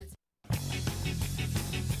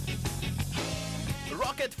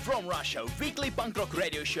Rocket from Russia, weekly punk rock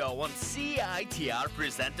radio show on CITR,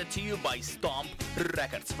 presented to you by Stomp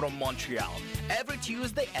Records from Montreal. Every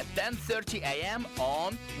Tuesday at 10:30 a.m.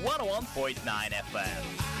 on 101.9 FM.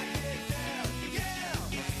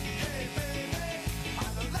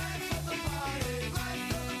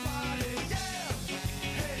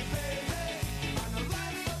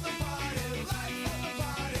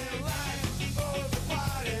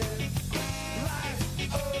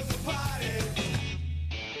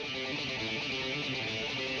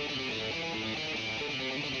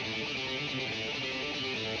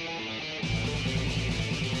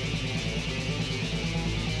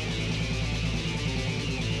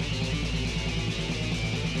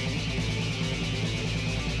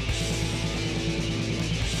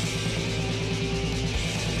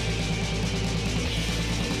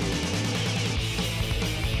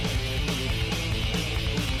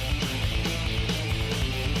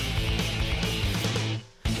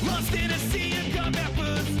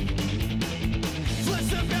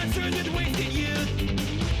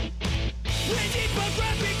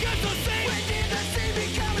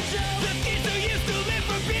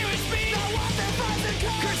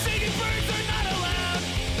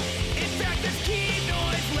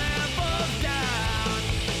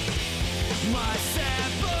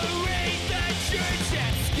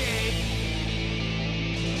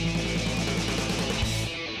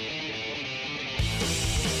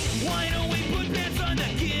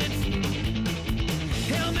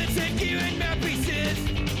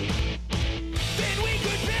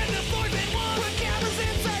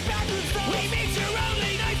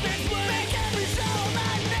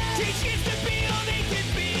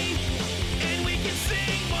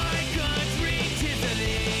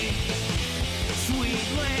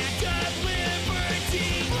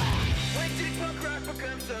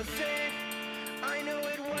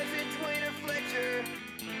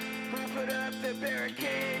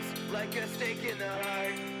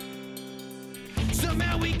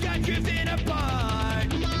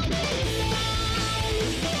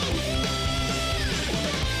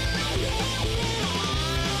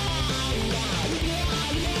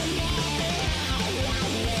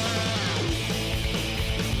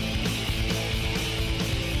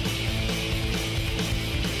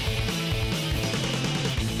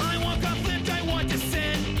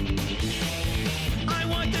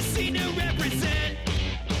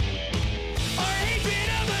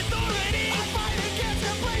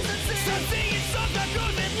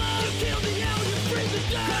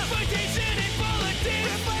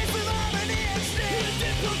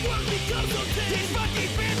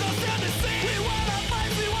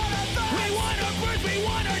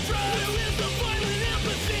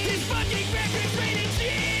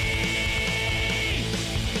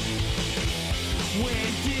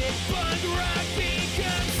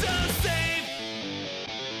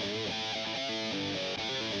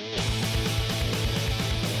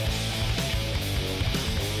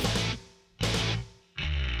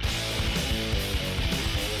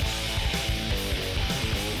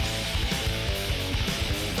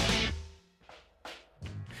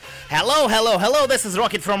 Hello, this is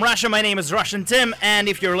Rocket from Russia, my name is Russian Tim, and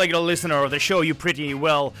if you're a regular listener of the show, you pretty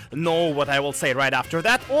well know what I will say right after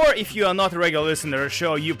that, or if you are not a regular listener of the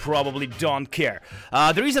show, you probably don't care.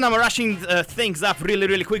 The reason I'm rushing things up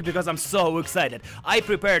really quick, because I'm so excited. I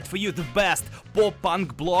prepared for you the best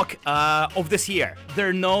pop-punk block of this year.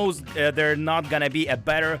 There not gonna be a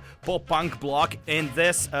better pop-punk block in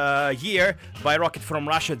this year by Rocket from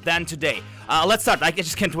Russia than today. Let's start, I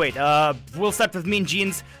just can't wait. We'll start with Mean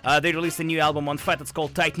Jeans. They released a new album on Fat, it's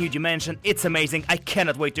called Tight New Dimension. It's amazing, I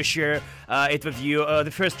cannot wait to share it with you.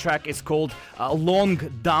 The first track is called Long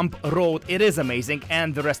Dump Road. It is amazing,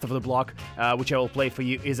 and the rest of the block, which I will play for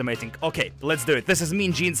you, is amazing. Okay, let's do it. This is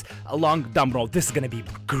Mean Jeans, Long Dump Road. This is gonna be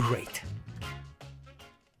great.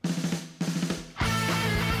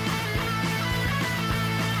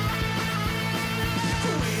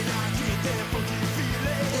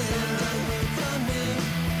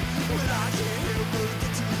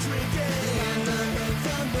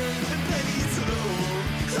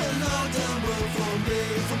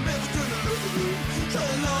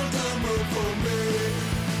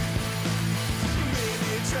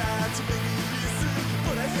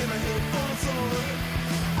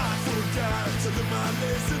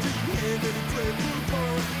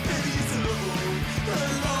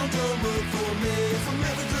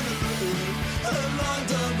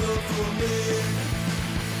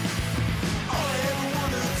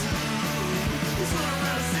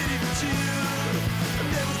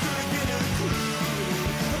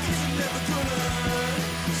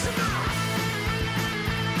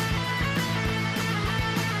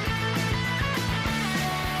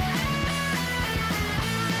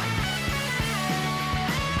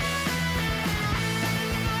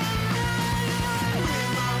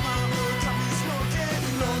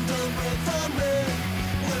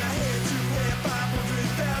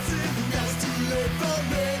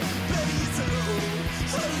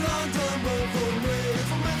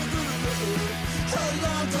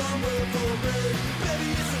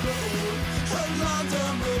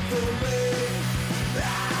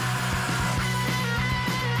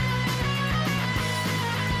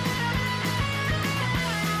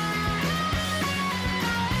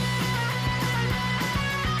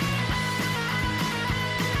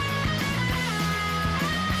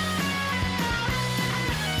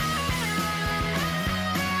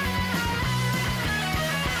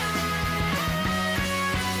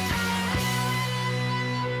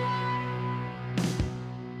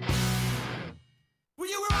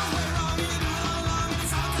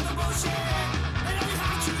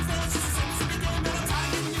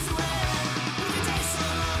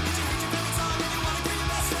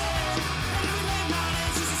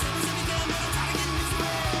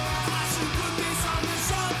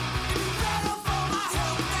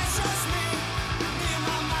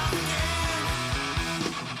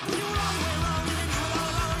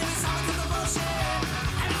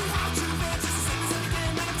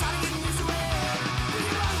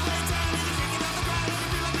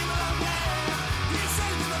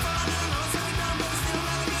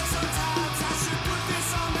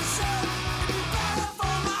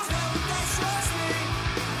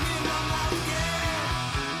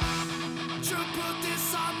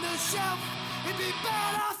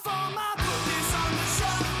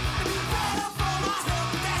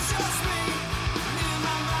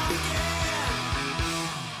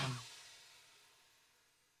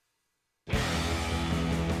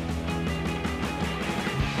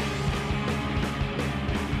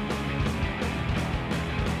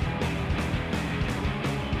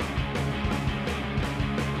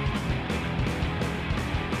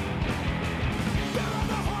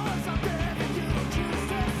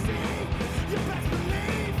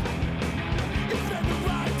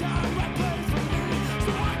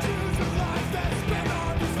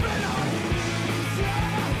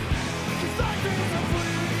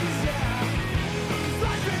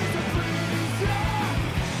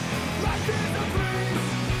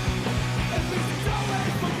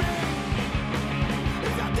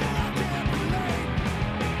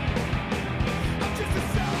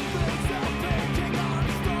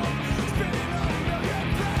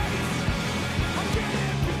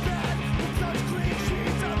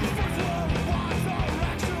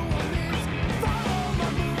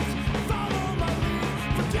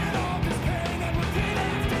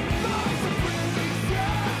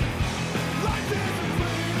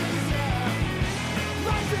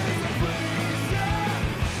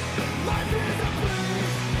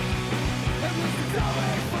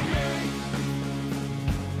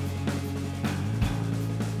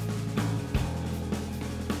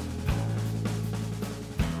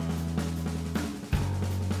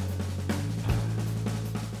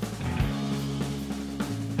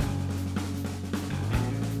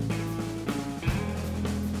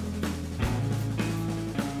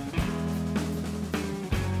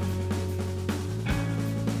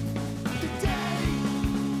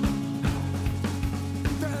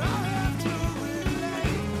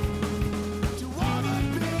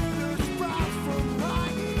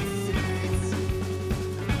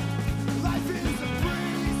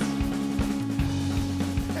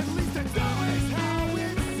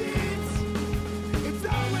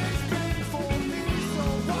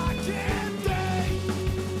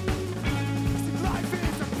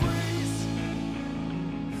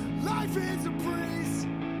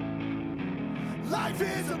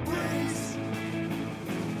 is a breeze.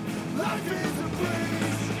 Life is a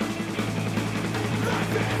breeze.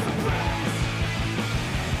 Life is a breeze.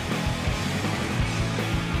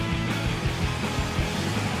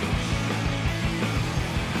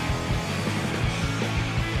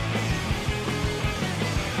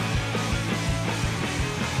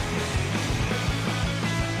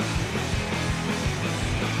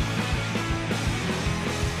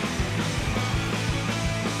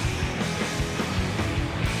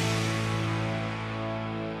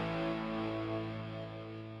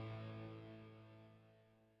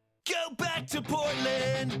 Go back to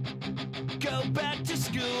Portland, go back to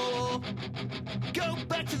school, go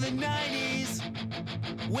back to the 90s,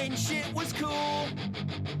 when shit was cool.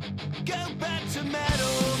 Go back to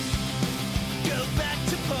metal, go back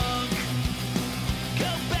to punk,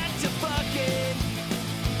 go back to fucking,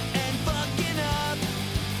 and fucking up.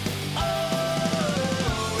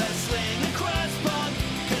 Oh, wrestling and cross punk,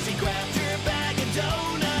 'cause he grabbed her bag of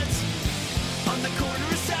donuts on the corner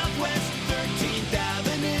of Southwest 13th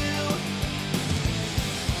Avenue.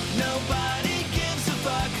 Nobody gives a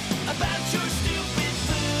fuck about your stupid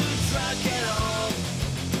food truck at all.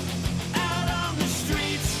 Out on the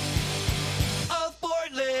streets of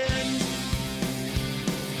Portland.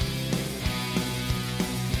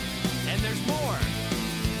 And there's more.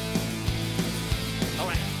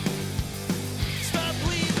 Alright. Stop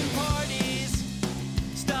leaving parties.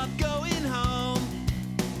 Stop going home.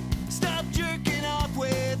 Stop jerking off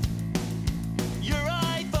with your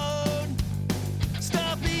iPhone.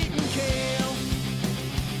 Stop eating kale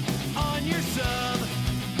on your sub.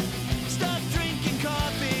 Stop drinking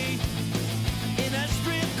coffee in a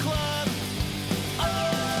strip club.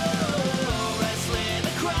 Oh, wrestling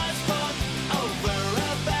across punk over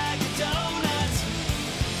a bag of donuts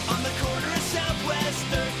on the corner of Southwest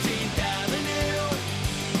 13th Avenue.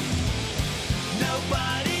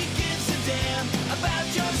 Nobody gives a damn about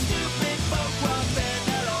your stupid folk rock band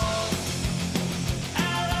at all.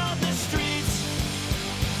 Out on the streets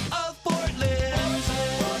of Portland.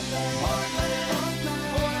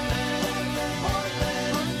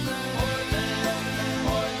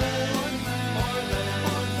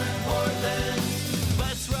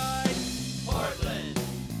 Bus ride, Portland.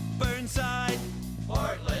 Burnside,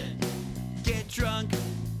 Portland. Get drunk,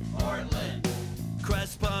 Portland.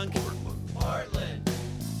 Crust punk, Portland.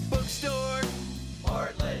 Bookstore,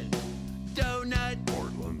 Portland. Donut,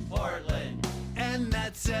 Portland. And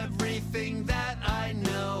that's everything that I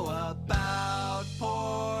know about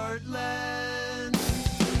Portland.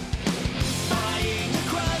 Buying a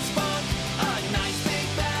crust punk, a nice big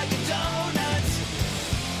bag of donuts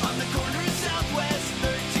on the corner of Southwest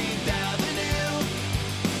 13th Avenue.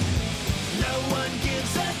 No one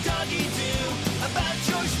gives a doggy do about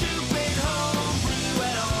your stupid homebrew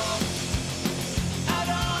at all. Out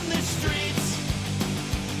on the streets,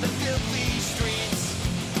 the filthy streets,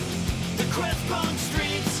 the crust punk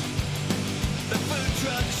streets, the food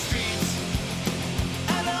truck streets.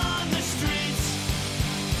 Out on the streets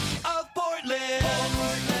of Portland.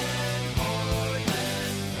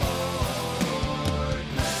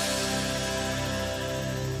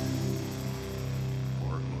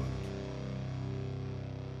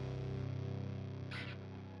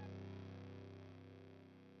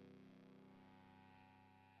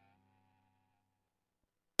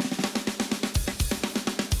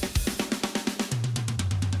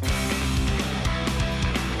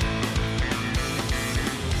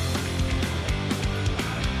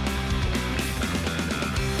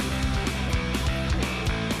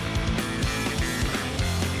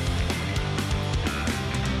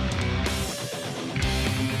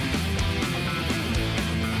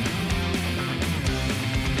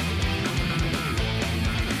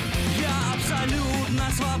 Я абсолютно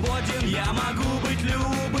свободен, я могу быть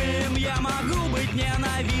любым, я могу быть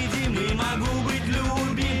ненавидим и могу быть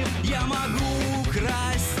любим. Я могу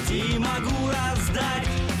красть и могу раздать,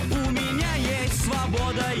 у меня есть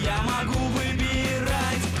свобода, я могу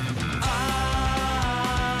выбирать.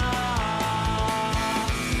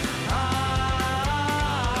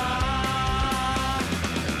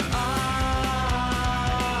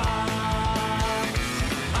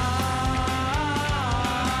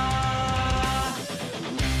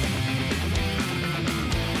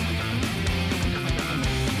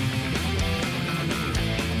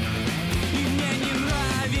 И мне не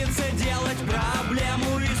нравится делать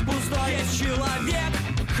проблему из пустой. Есть человек,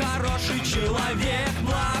 хороший человек,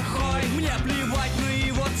 плохой. Мне плевать на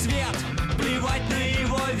его цвет, плевать на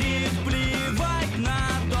его вид, плевать на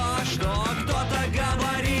то, что кто-то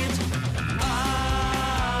говорит.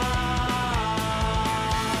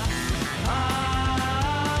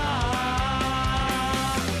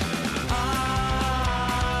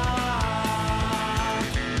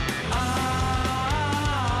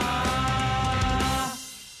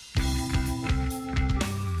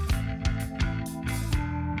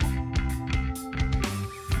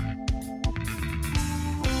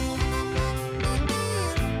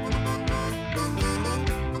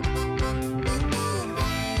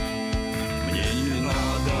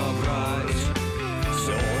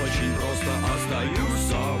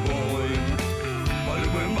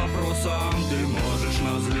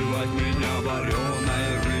 вареной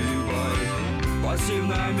рыбой,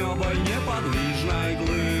 пассивной амебой, неподвижной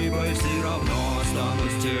глыбой. Все равно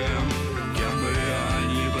останусь тем, кем бы я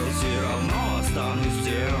ни был. Все равно останусь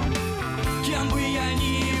тем, кем бы я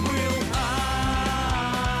ни был.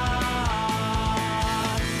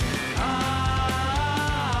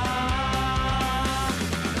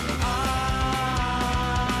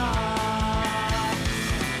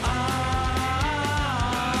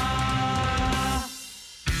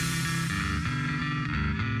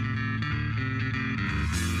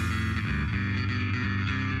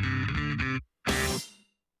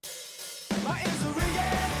 My ears are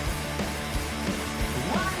ringing.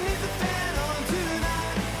 I need the fan on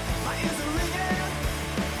tonight. My ears are ringing.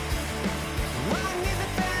 I need the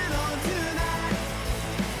fan on tonight.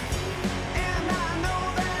 And I know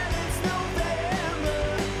that it's November,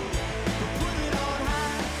 but put it on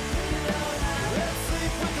high. Let's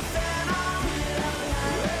sleep with the fan on.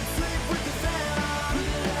 Let's sleep with the fan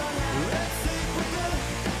on. Let's sleep with the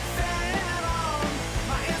fan on.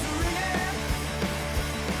 My ears are ringing.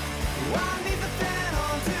 I need the fan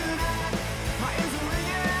on tonight. My ears are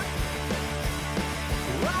ringing.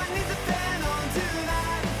 I need the fan on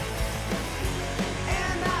tonight.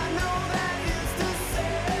 And I know that it's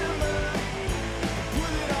December.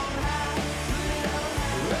 Put it on high.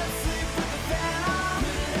 Let's sleep with the fan on.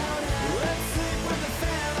 Let's sleep with the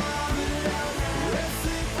fan on. Let's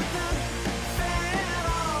sleep with the fan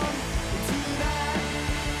on tonight.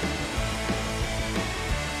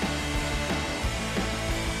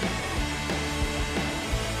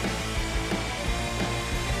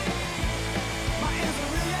 My ears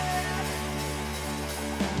are ringing.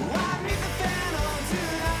 I need the fan on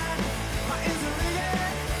tonight. My ears are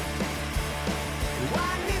ringing. I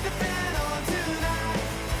need the fan on tonight.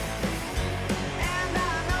 And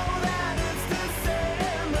I know that it's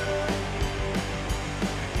December.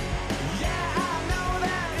 Yeah, I know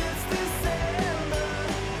that it's December.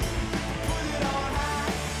 Put it on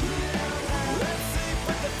high. Let's sleep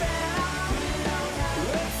with the fan on.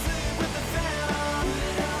 Let's sleep with the fan on.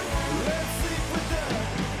 Let's sleep with the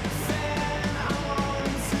fan on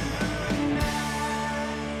tonight.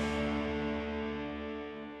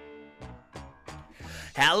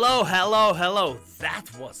 Hello, hello, hello. That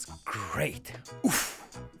was great. Oof.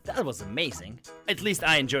 That was amazing. At least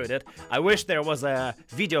I enjoyed it. I wish there was a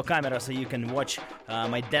video camera so you can watch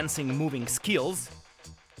my dancing, moving skills.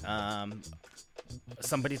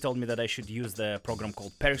 Somebody told me that I should use the program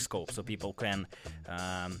called Periscope so people can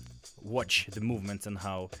watch the movements and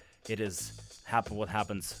how it is what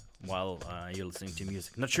happens while you're listening to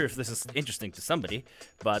music. Not sure if this is interesting to somebody,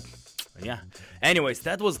 but yeah. Anyways,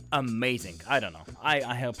 that was amazing. I don't know.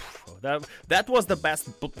 I have that was the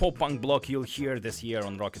best pop punk block you'll hear this year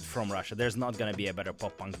on Rocket from Russia. There's not gonna be a better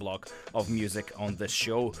pop punk block of music on this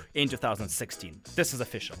show in 2016. This is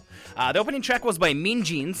official. The opening track was by Mean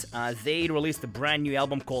Jeans. They released a brand new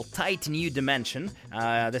album called Tight New Dimension.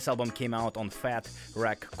 This album came out on Fat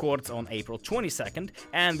Wreck Chords on April 22nd,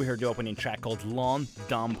 and we heard the opening track called Long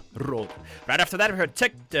Dumb Road. Right after that, we heard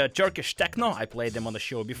Turkish Techno. I played them on the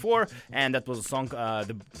show before, and that was a song,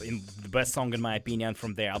 the best song in my opinion,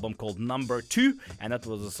 from their album called Number 2, and that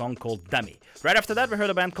was a song called Dummy. Right after that, we heard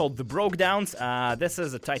a band called The Brokedowns. This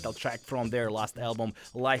is a title track from their last album,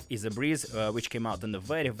 Life is a Breeze, which came out in the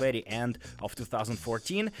very, very end of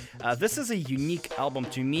 2014. This is a unique album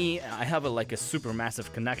to me. I have a super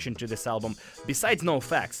massive connection to this album. Besides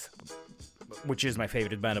NoFX, which is my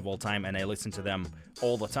favorite band of all time, and I listen to them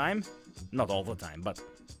all the time. Not all the time, but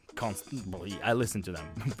constantly. I listen to them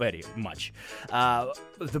very much.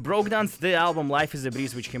 The Brokedowns, the album Life is a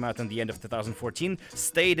Breeze, which came out in the end of 2014,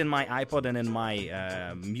 stayed in my iPod and in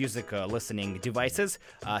my music listening devices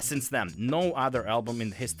since then. No other album in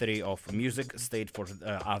the history of music stayed for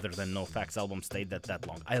other than NoFX album stayed that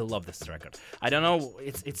long. I love this record. I don't know,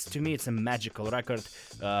 it's to me it's a magical record.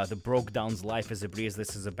 The Brokedowns, Life is a Breeze.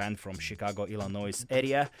 This is a band from Chicago, Illinois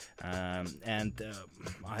area, and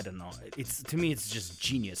I don't know. To me it's just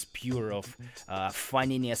genius, pure of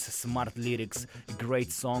funniness, smart lyrics,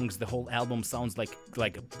 great songs. The whole album sounds like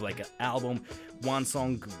an album. One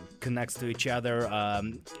song connects to each other.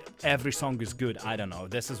 Every song is good. I don't know.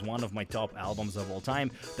 This is one of my top albums of all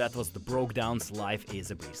time. That was the Brokedowns, Life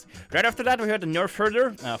is a Breeze. Right after that, we heard the Nerf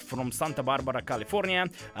Herder from Santa Barbara, California.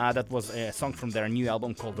 That was a song from their new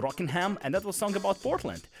album called Rockingham, and that was a song about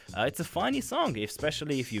Portland. It's a funny song,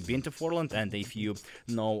 especially if you've been to Portland and if you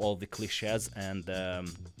know all the cliches and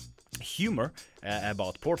humor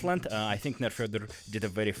about Portland. I think Nerfjordur did a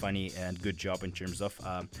very funny and good job in terms of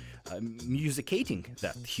musicating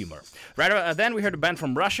that humor. Right then we heard a band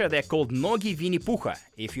from Russia. They're called Nogi Vini-Puha.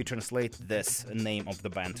 If you translate this name of the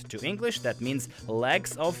band to English, that means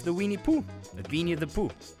legs of the Winnie Pooh, Winnie the Pooh,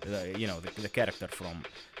 the character from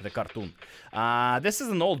the cartoon. This is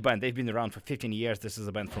an old band. They've been around for 15 years. This is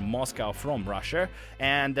a band from Moscow, from Russia.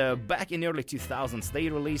 And back in early 2000s, they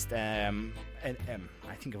released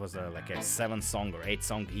I think it was like a 7-song or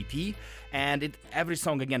 8-song EP, and every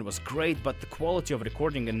song again was great, but the quality of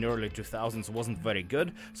recording in the early 2000s wasn't very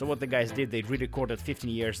good. So what the guys did, they re-recorded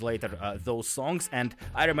 15 years later those songs, and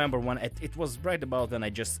I remember when it was right about then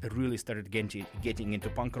I just really started getting into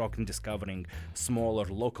punk rock and discovering smaller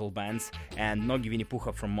local bands, and Nogi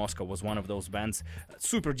Vini-Puha from Moscow was one of those bands.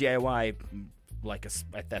 Super DIY.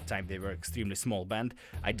 At that time they were extremely small band.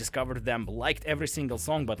 I discovered them, liked every single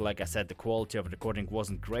song, but like I said, the quality of the recording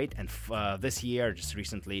wasn't great. And this year, just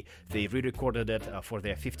recently, they re-recorded it for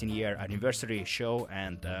their 15-year anniversary show,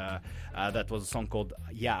 and that was a song called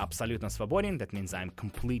 "Я абсолютно свободен." That means I'm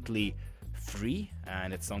completely free,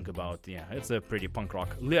 and it's a song about it's a pretty punk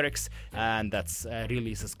rock lyrics, and that's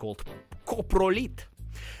release is called Koprolit.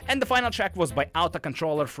 And the final track was by Auto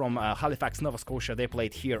Controller from Halifax, Nova Scotia. They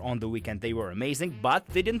played here on the weekend. They were amazing, but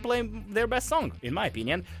they didn't play their best song, in my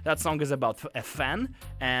opinion. That song is about a fan,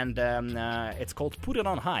 and it's called Put It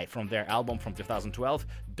On High from their album from 2012,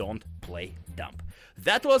 Don't Play Dumb.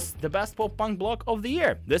 That was the best pop-punk block of the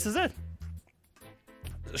year. This is it.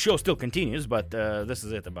 The show still continues, but this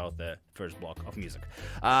is it about the first block of music.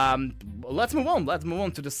 Let's move on. Let's move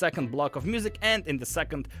on to the second block of music, and in the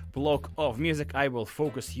second block of music, I will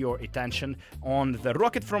focus your attention on the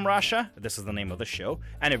Rocket from Russia. This is the name of the show.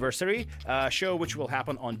 Anniversary show, which will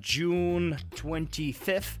happen on June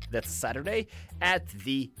 25th. That's Saturday at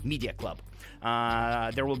the Media Club.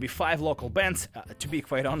 There will be 5 local bands. To be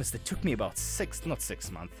quite honest, it took me about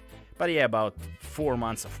about 4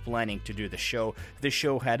 months of planning to do the show. The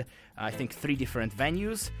show had, I think, 3 different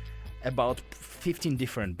venues, about 15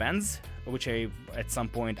 different bands, which I at some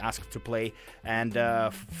point asked to play, and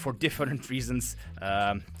for different reasons,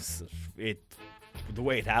 the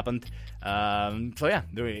way it happened.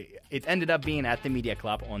 It ended up being at the Media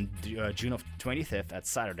Club on June of 25th at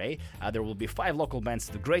Saturday. There will be 5 local bands,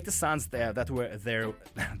 the Greatest Sons, that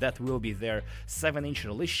will be their 7-inch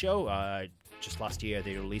release show. Just last year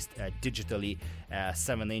they released digitally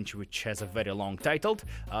 7-inch, which has a very long title.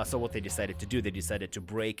 So what they decided to do, they decided to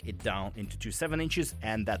break it down into 2 7-inches,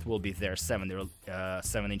 and that will be their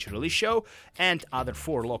 7-inch release show. And other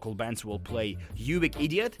 4 local bands will play Ubik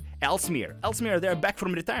Idiot, Ellesmere. Ellesmere, they're back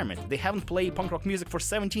from retirement. They haven't played punk rock music for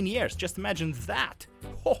 17 years. Just imagine that.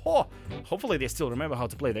 Ho ho! Hopefully they still remember how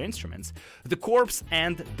to play their instruments. The Corpse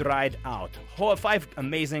and Dried Out. 5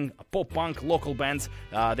 amazing pop-punk local bands.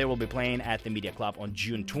 They will be playing at the Media Club on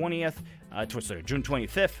June 20th. June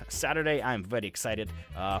 25th, Saturday. I'm very excited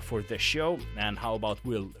for the show. And how about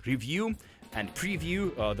we'll review and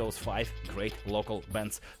preview those 5 great local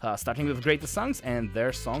bands, starting with Greatest Songs and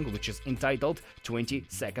their song, which is entitled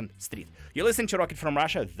 22nd Street. You're listening to Rocket from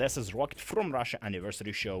Russia. This is Rocket from Russia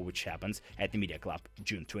anniversary show, which happens at the Media Club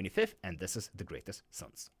June 25th, and this is The Greatest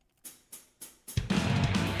Sons.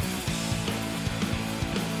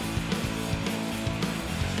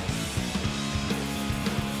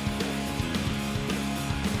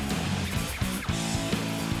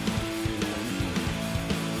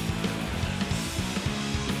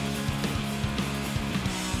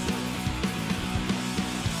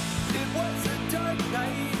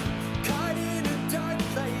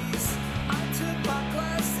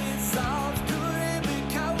 Glasses off, couldn't be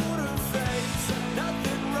counterfeit.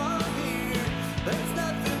 Nothing wrong here.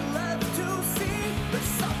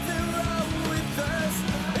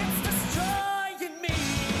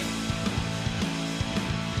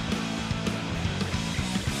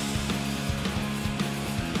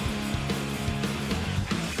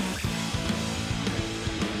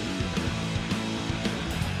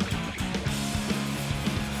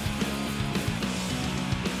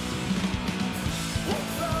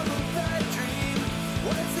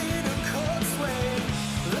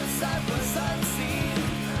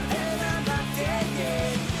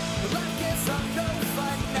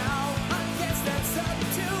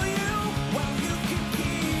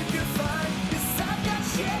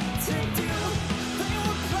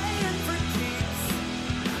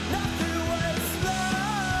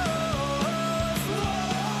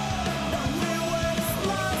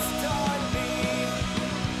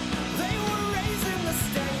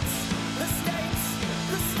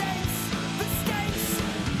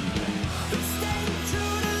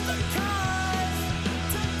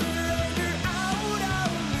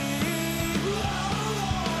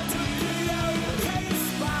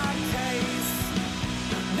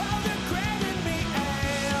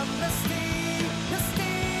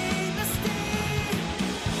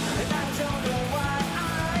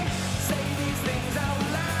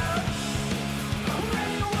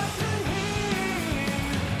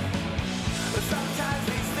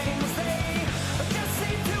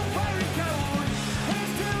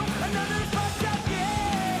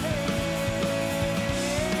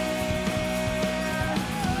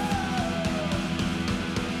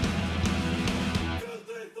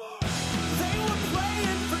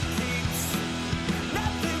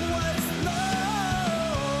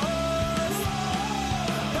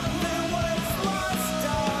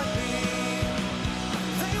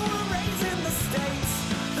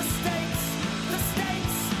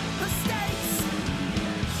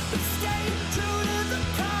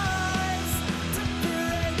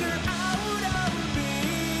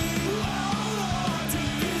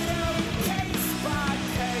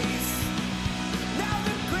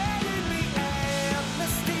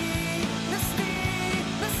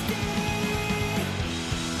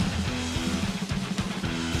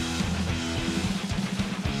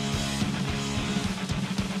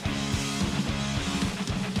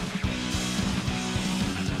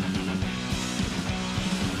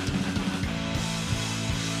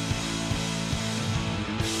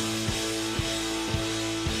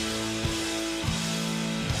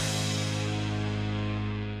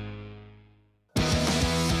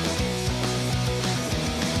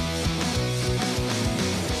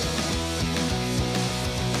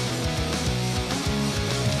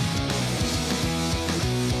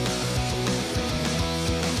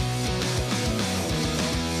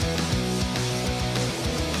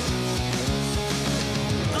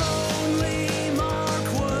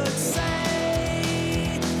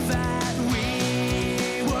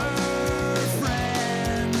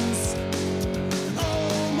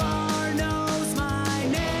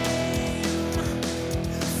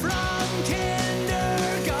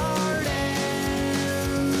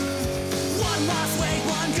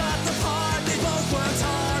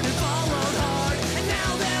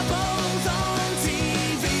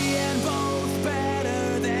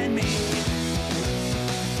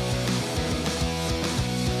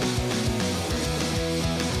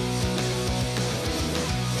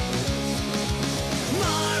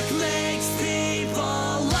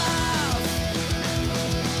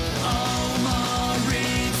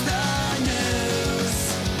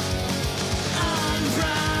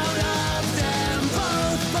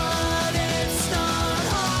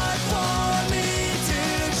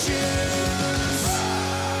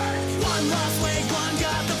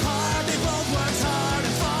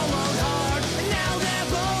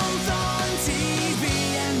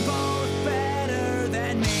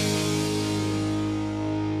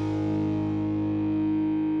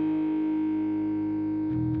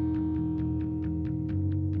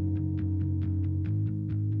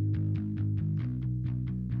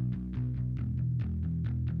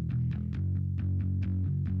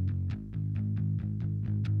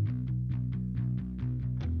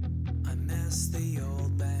 miss the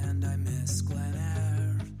old band, I miss Glen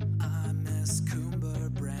Eyre, I miss Coomber,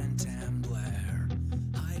 Brent, and Blair.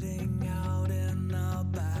 Hiding out in the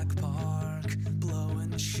back park,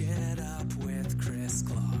 blowing shit up with Chris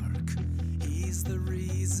Clark. He's the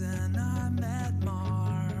reason I met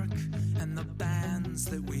Mark, and the bands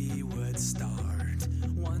that we would start.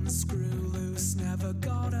 One screw loose never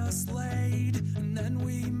got us laid, and then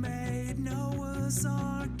we made Noah's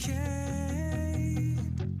Arcade.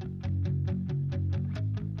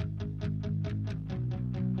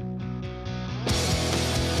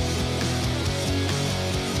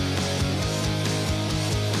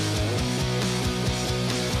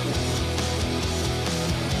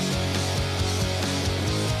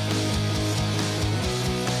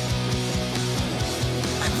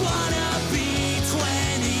 I wanna be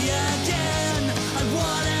 20 again. I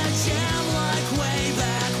wanna jam like way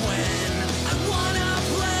back when. I wanna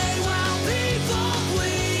play while people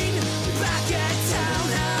bleed. Back at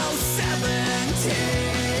Townhouse 17.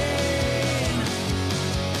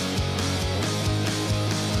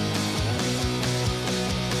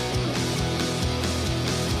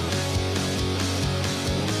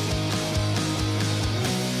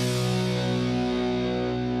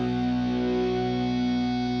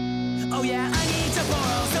 Oh yeah, I need to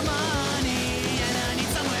borrow some money, and I need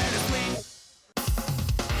somewhere to swing.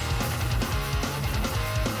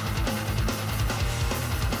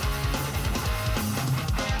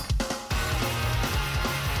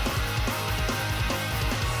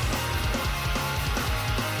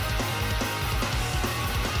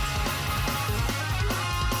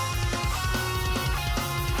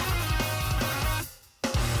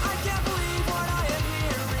 I can't believe what I am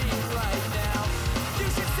hearing right now. You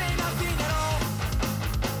should say nothing at all.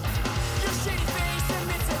 Your shitty face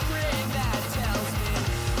emits a ring that tells me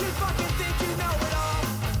you fucking think you know it all.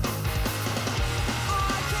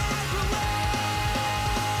 I can't relate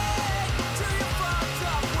to your fucked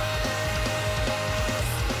up ways.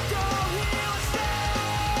 Go heal and stay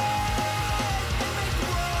and make the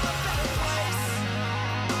world a better place.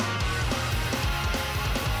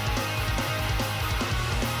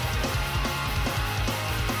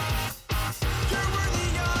 You're worthy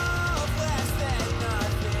of less than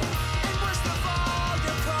nothing, and worst of all,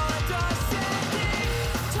 you're condescending.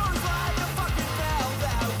 Tones like a fucking bell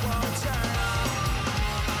that won't turn off.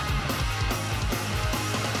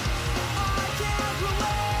 I can't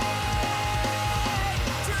relate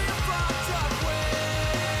to your fucked up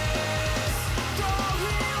ways. Go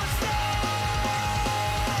heal and stay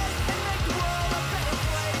and make the world a better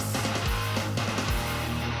place.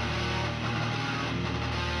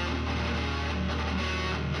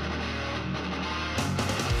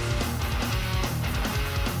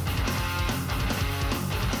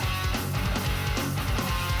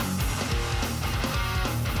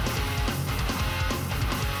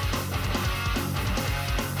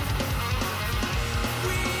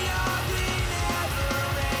 We are the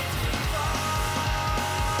never-ending fight.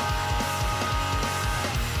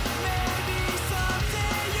 Maybe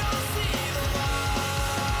someday you'll see the light.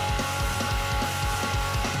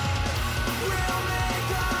 We'll make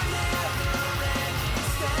our never-ending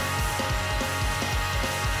stand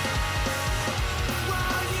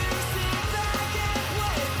while you sit back and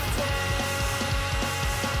play pretend.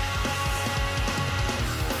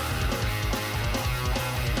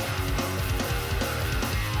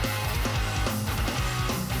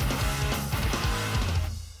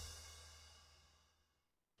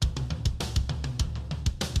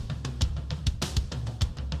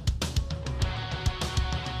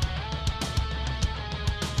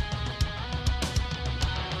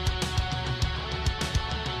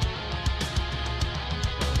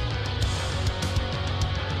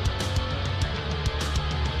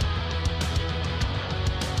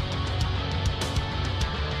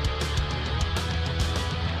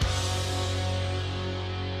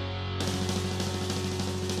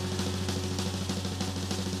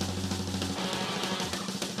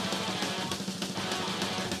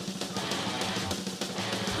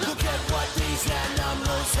 Look at what these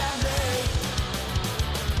animals have made.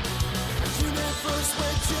 Human first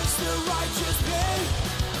with just the righteous pay.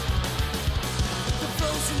 The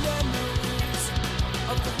frozen memories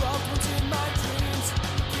of the loved ones in my dreams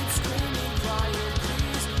keep screaming, crying,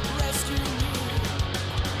 please rescue me.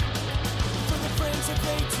 For the friends that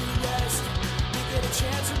fade to rest, we get a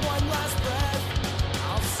chance at one last breath.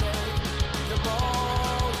 I'll save them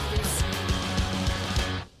all this year.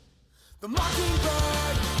 The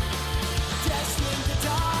mockingbird, destined to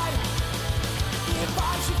die. If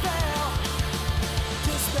I should fail,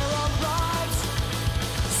 despair arrives.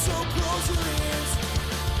 So close your ears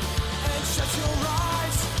and shut your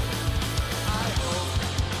eyes.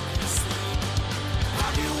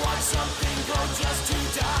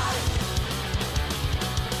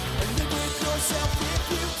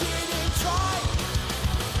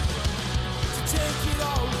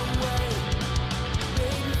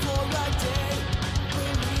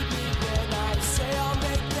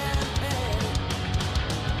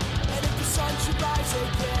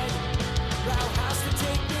 take it. Thou hast to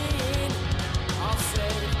take me in. I'll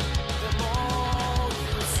save them all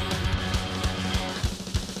you see.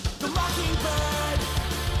 The mockingbird,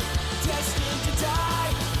 destined to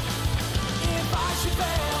die. If I should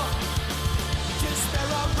fail, despair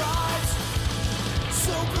arise.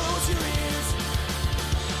 So close your ears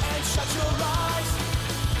and shut your eyes.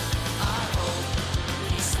 I hope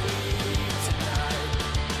we sleep tonight.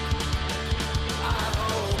 I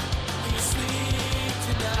hope we sleep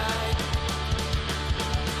tonight.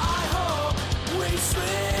 I hope we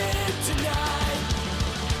sleep tonight.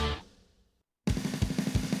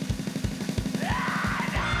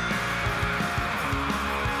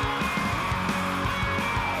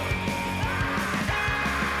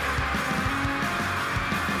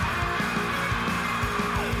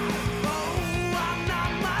 I'm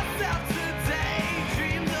not myself today.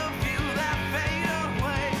 Dreams of you that fade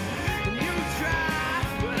away. And you try,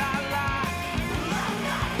 but I lie. I'm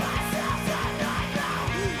not myself tonight now.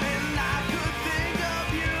 And I could think of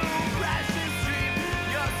you, precious dream.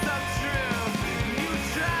 You're so true. You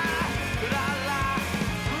try, but I lie.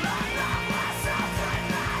 I'm not myself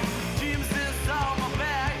tonight. Dreams is on my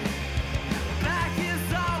back. Back is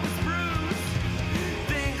always bruised.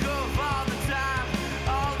 Think of all the time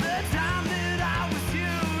that I was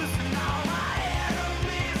used. And all my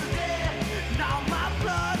enemies are dead. And all my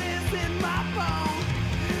blood is in my bones.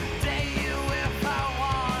 Dare you if I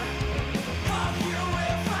want. Fuck you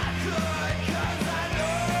if I could. 'Cause I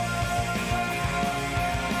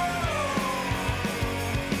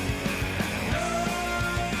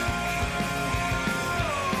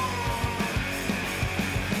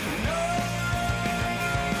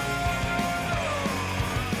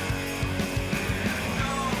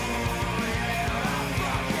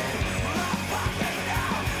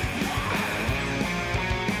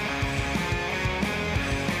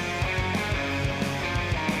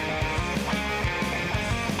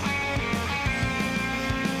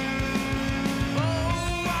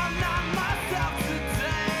I'm not myself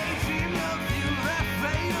today. Dream of you that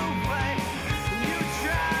fade away. And you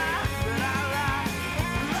try, but I lie.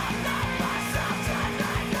 I'm not myself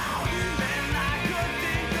tonight now. And I could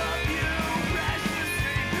think of you, precious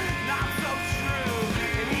dream, not so true.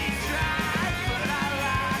 And he tried, but I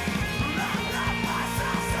lied. I'm not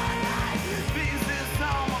myself tonight. Pieces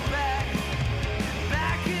on my back.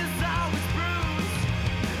 Back is always bruised.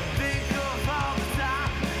 Think of all the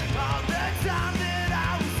time that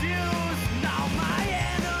I was used. Now my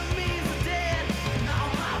enemies are dead. Now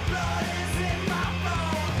my blood is in my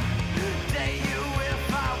bones. Dare you if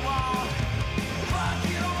I want. Fuck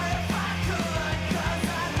you if I could. 'Cause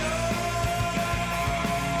I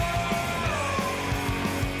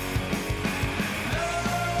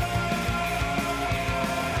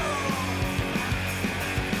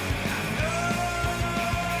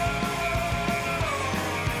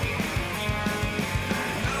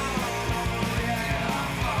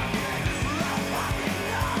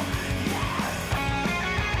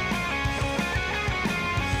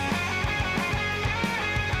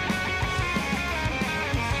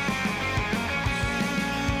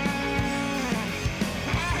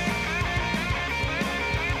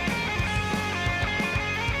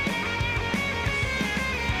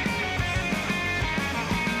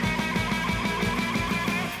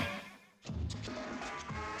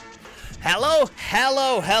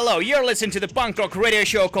Hello. You're listening to the punk rock radio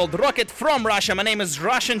show called Rocket from Russia. My name is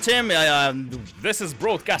Russian Tim. This is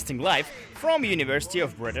broadcasting live from University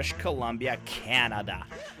of British Columbia, Canada.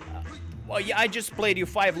 Well, yeah, I just played you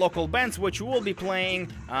 5 local bands which will be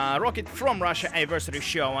playing Rocket from Russia anniversary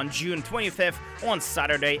show on June 25th on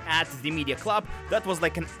Saturday at the Media Club. That was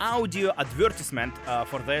like an audio advertisement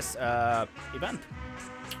for this event.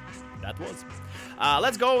 That was.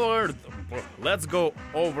 Let's go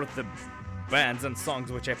over the bands and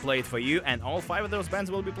songs which I played for you, and all 5 of those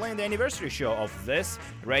bands will be playing the anniversary show of this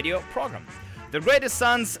radio program. The Greatest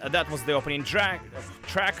Sons, that was the opening track.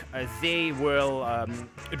 They will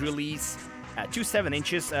release 2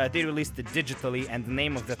 7-inches. They released it digitally, and the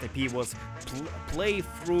name of that EP was Play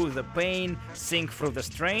Through the Pain, Sing Through the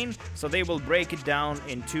Strain. So they will break it down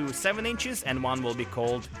into 7-inches, and one will be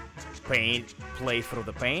called Play Through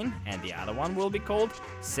the Pain, and the other one will be called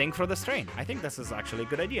Sing Through the Strain. I think this is actually a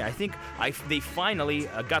good idea. I think they finally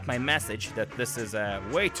got my message that this is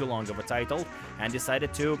way too long of a title and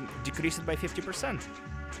decided to decrease it by 50%.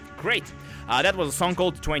 great. That was a song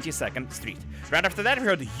called 22nd Street. Right after that, we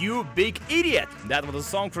heard You Big Idiot. That was a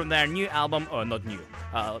song from their new album, not new,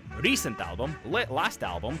 recent album, last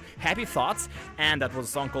album, Happy Thoughts, and that was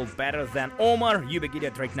a song called Better Than Omar. You Big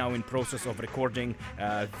Idiot right now in process of recording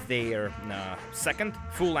their second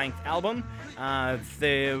full-length album.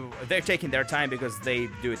 They're taking their time because they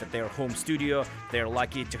do it at their home studio. They're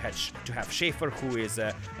lucky to have Schaefer, who is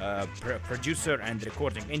a producer and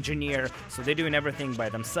recording engineer, so they're doing everything by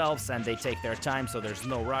themselves and they take their time, so there's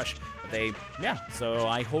no rush. So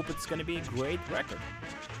I hope it's gonna be a great record.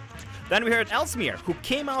 Then we heard Elsmere, who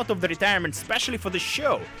came out of the retirement specially for the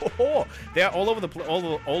show. They are all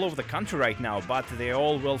over the country right now, but they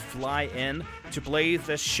all will fly in to play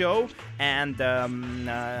the show, and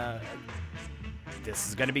this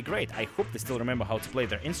is gonna be great. I hope they still remember how to play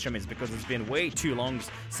their instruments, because it's been way too long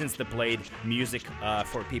since they played music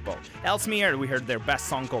for people. Elsmere, we heard their best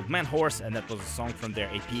song called Man Horse, and that was a song from their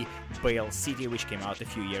EP Bale City, which came out a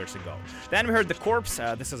few years ago. Then we heard The Corpse.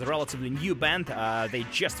 This is a relatively new band. They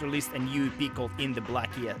just released a new EP called In the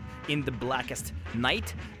Blackest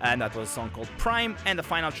Night, and that was a song called Prime. And the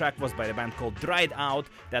final track was by the band called Dried Out.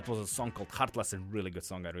 That was a song called Heartless, a really good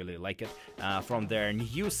song. I really like it. From their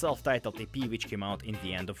new self-titled EP, which came out in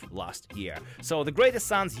the end of last year. So the Greatest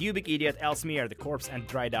Sons, You Big Idiot, Elsmere, The Corpse, and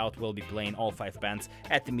Dried Out will be playing, all 5 bands,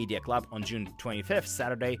 at the Media Club on June 25th,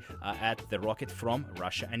 Saturday, at the Rocket from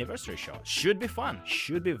Russia anniversary show. Should be fun.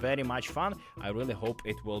 Should be very much fun. I really hope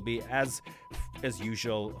it will be as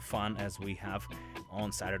usual fun as we have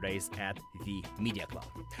on Saturdays at the Media Club.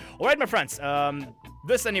 All right, my friends.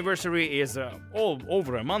 This anniversary is all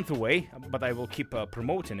over a month away, but I will keep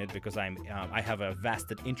promoting it because I have a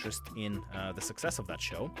vested interest in the success of that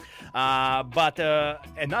show. But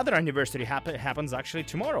another anniversary happens actually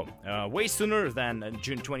tomorrow, way sooner than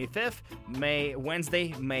June 25th,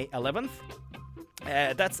 Wednesday, May 11th.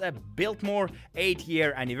 That's a Biltmore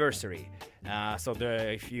 8-year anniversary.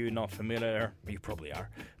 If you're not familiar, you probably are.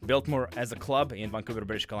 Biltmore as a club in Vancouver,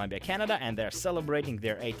 British Columbia, Canada, and they're celebrating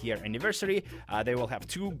their 8-year anniversary. They will have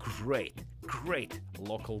 2 great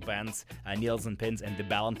local bands, Nails and Pins and the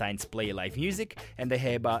Ballantines, play live music, and they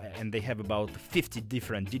have about 50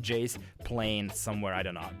 different DJs playing somewhere, I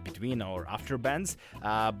don't know, between or after bands.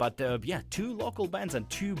 2 local bands and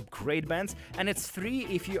 2 great bands, and it's free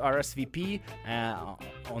if you RSVP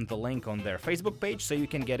on the link on their Facebook page, so you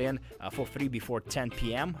can get in for free before 10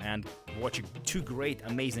 p.m. and watch 2 great,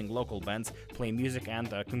 amazing local bands play music and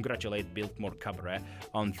congratulate Biltmore Cabaret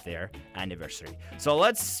on their anniversary. So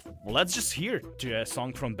let's just hear a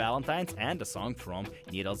song from Ballantines and a song from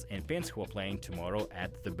Needles and Pins, who are playing tomorrow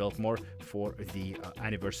at the Biltmore for the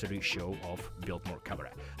anniversary show of Biltmore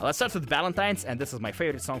Cabaret. Let's start with Ballantines, and this is my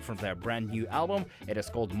favorite song from their brand new album. It is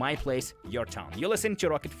called My Place, Your Town. You're listening to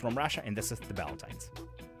Rocket from Russia, and this is the Ballantines.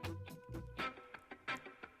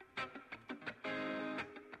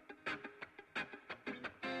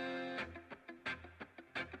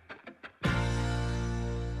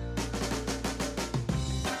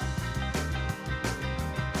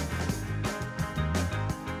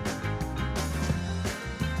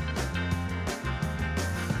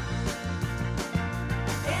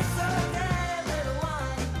 It's okay, little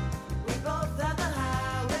one. We both have the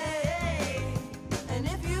highway, and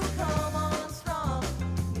if you come on strong,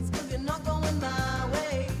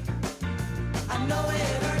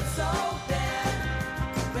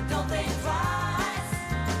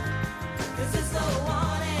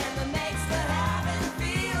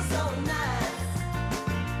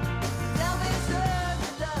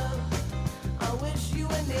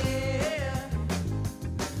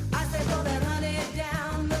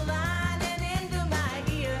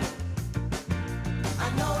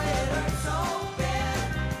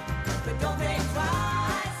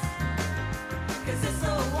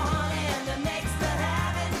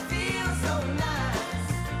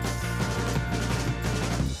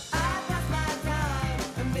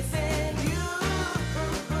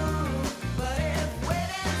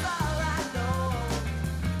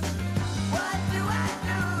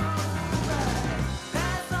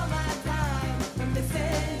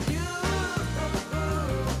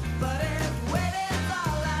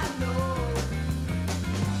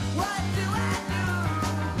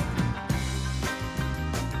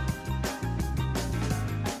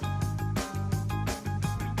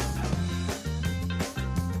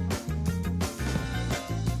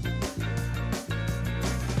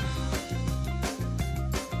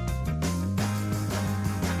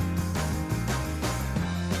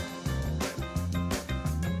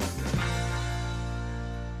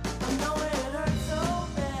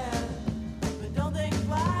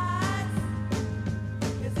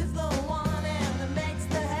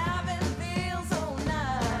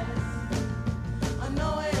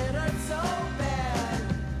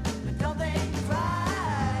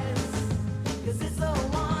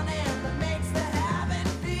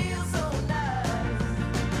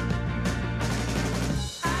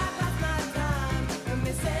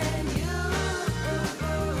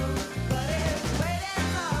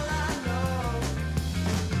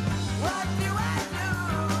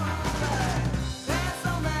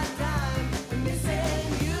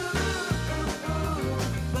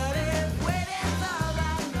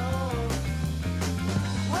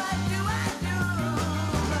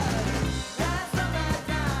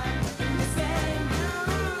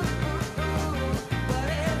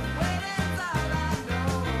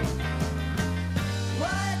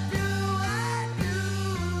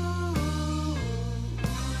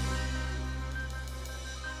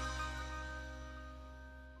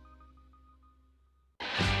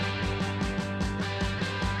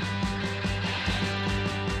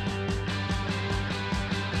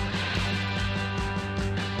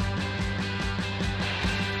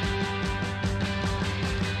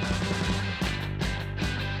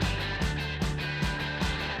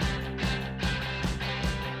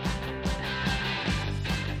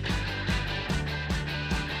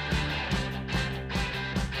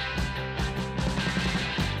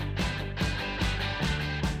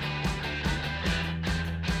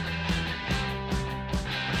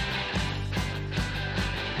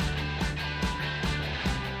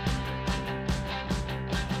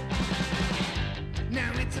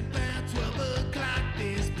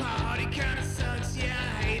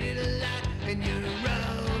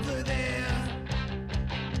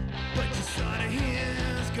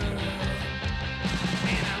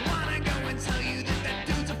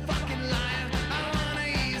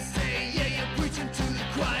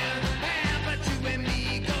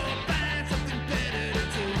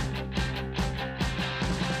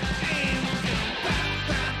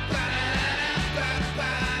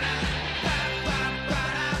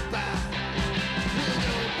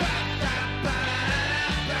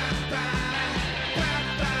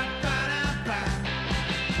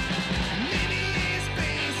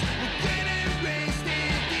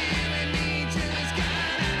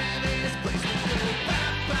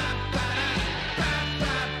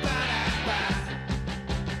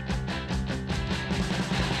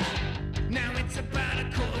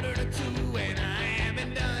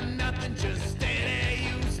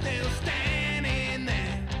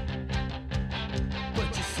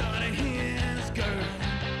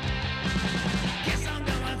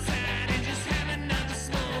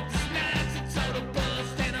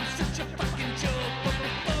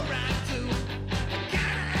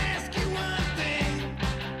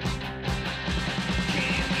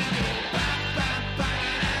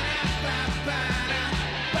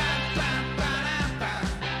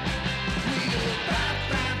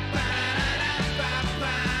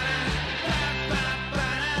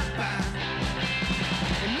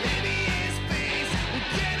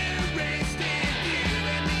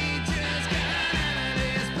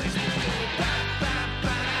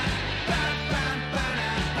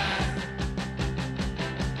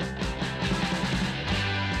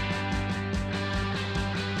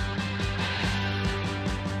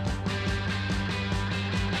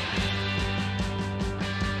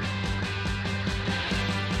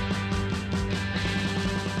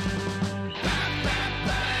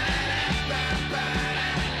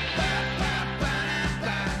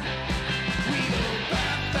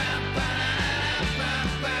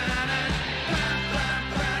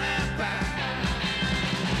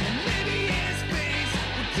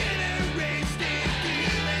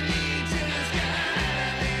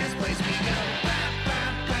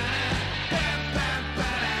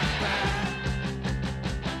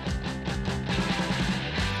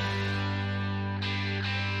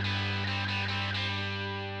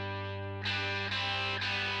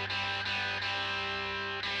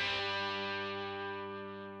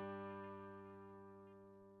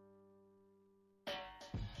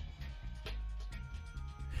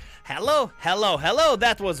 Hello.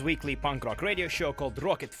 That was weekly punk rock radio show called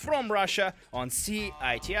Rocket from Russia on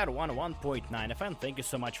CITR 101.9 FM. Thank you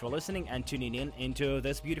so much for listening and tuning in into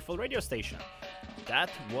this beautiful radio station. That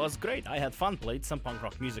was great. I had fun, played some punk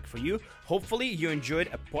rock music for you. Hopefully you enjoyed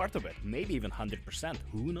a part of it, maybe even 100%.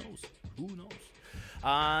 Who knows?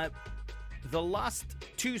 The last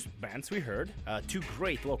two bands we heard, two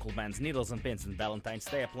great local bands, Needles and Pins and Valentine's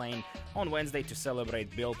Day, are playing on Wednesday to celebrate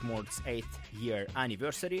Biltmore's 8th year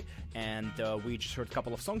anniversary, and we just heard a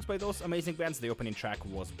couple of songs by those amazing bands. The opening track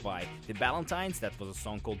was by the Valentines. That was a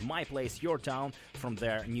song called My Place, Your Town from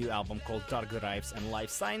their new album called Dark Drives and Life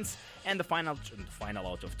Signs, and the final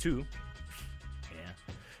out of two,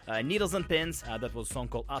 Needles and Pins, that was a song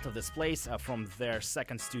called Out of This Place from their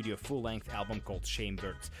second studio full-length album called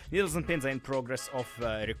Chamebirds. Needles and Pins are in progress of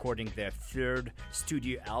recording their third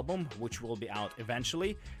studio album, which will be out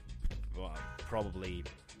eventually. Well, probably,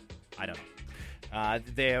 I don't know.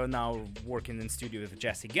 They are now working in studio with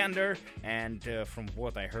Jesse Gander, and from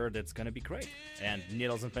what I heard, it's gonna be great. And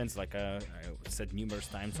Needles and Pins, like I said numerous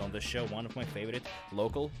times on the show, one of my favorite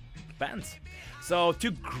local bands. So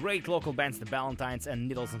two great local bands, the Valentines and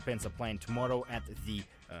Needles and Pins, are playing tomorrow at the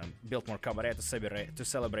Biltmore Cabaret to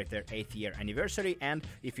celebrate their 8th year anniversary. And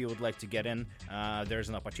if you would like to get in, there's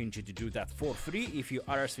an opportunity to do that for free if you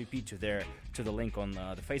RSVP to the link on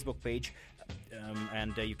the Facebook page.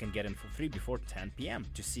 And you can get in for free before 10 p.m.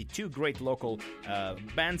 to see two great local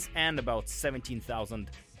bands and about 17,000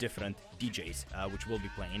 different DJs, which will be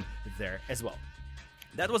playing there as well.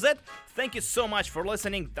 That was it. Thank you so much for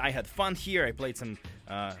listening. I had fun here. I played some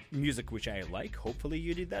music which I like. Hopefully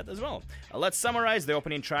you did that as well. Let's summarize. The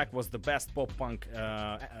opening track was the best pop-punk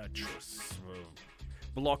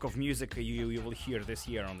block of music you will hear this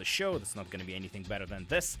year on the show. There's not going to be anything better than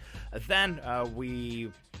this. Then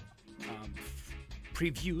we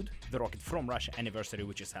previewed the Rocket from Russia anniversary,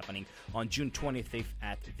 which is happening on June 25th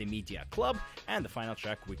at the Media Club. And the final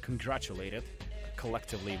track, we congratulated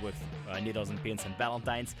collectively with Needles and Pins and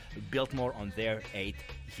Valentines, Biltmore on their 8th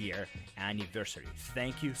year anniversary.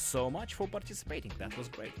 Thank you so much for participating. That was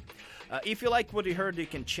great. If you like what you heard, you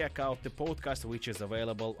can check out the podcast, which is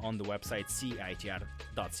available on the website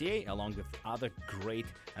citr.ca, along with other great,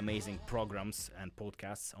 amazing programs and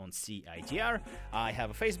podcasts on CITR. I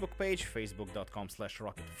have a Facebook page,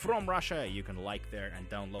 facebook.com/rocketfromrussia. You can like there and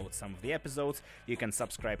download some of the episodes. You can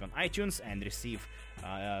subscribe on iTunes and receive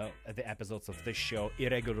the episodes of this show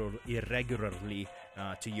irregularly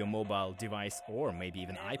to your mobile device or maybe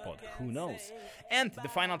even iPod, who knows. And the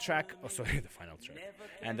final track,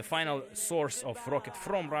 and the final source of Rocket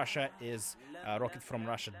from Russia is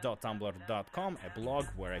rocketfromrussia.tumblr.com, a blog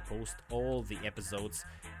where I post all the episodes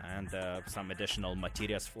and some additional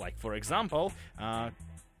materials. Like, for example,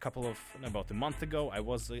 about a month ago, I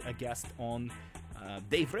was a guest on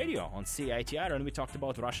Dave Radio on CITR, and we talked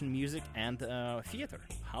about Russian music and theater.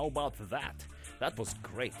 How about that? That was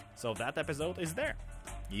great. So that episode is there.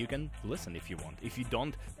 You can listen if you want. If you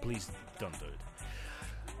don't, please don't do it.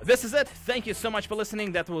 This is it. Thank you so much for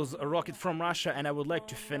listening. That was Rocket from Russia, and I would like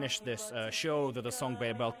to finish this show with a song by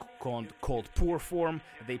a band called Poor Form.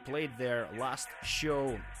 They played their last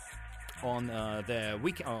show on the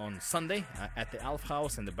week on Sunday at the Alf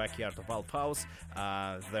House, in the backyard of Alf House.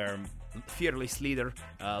 Their fearless leader,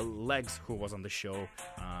 Legs, who was on the show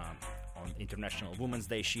on International Women's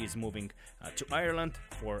Day, she is moving to Ireland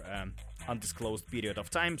for undisclosed period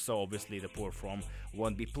of time, so obviously the Poor Form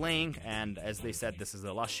won't be playing, and as they said, this is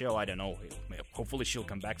the last show. I don't know, hopefully she'll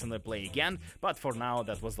come back and play again, but for now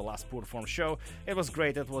that was the last Poor Form show. It was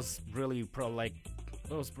great. It was really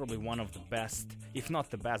it was probably one of the best, if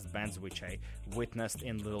not the best bands which I witnessed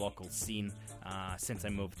in the local scene since I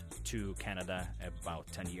moved to Canada about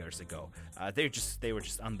 10 years ago. They were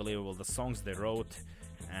just unbelievable. The songs they wrote,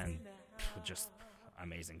 and just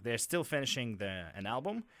amazing. They're still finishing an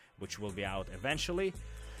album, which will be out eventually.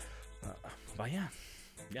 But yeah.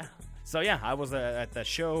 So yeah, I was at the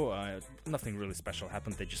show. Nothing really special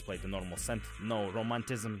happened. They just played the normal set. No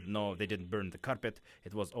romanticism. No, they didn't burn the carpet.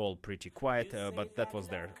 It was all pretty quiet. But that was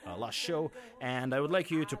their last show. And I would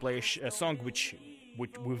like you to play a song with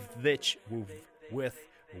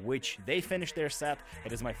which they finished their set.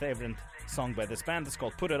 It is my favorite song by this band. It's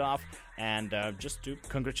called Put It Off, and just to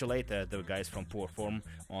congratulate the guys from Poor Form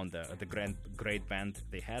on the great band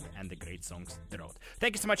they had and the great songs they wrote.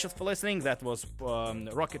 Thank you so much for listening. That was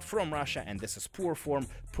Rocket from Russia, and this is Poor Form,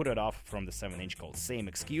 Put It Off from the 7-inch called Same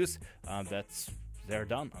Excuse. They're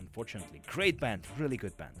done, unfortunately. Great band, really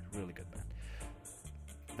good band.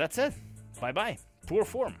 That's it. Bye-bye. Poor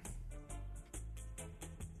Form.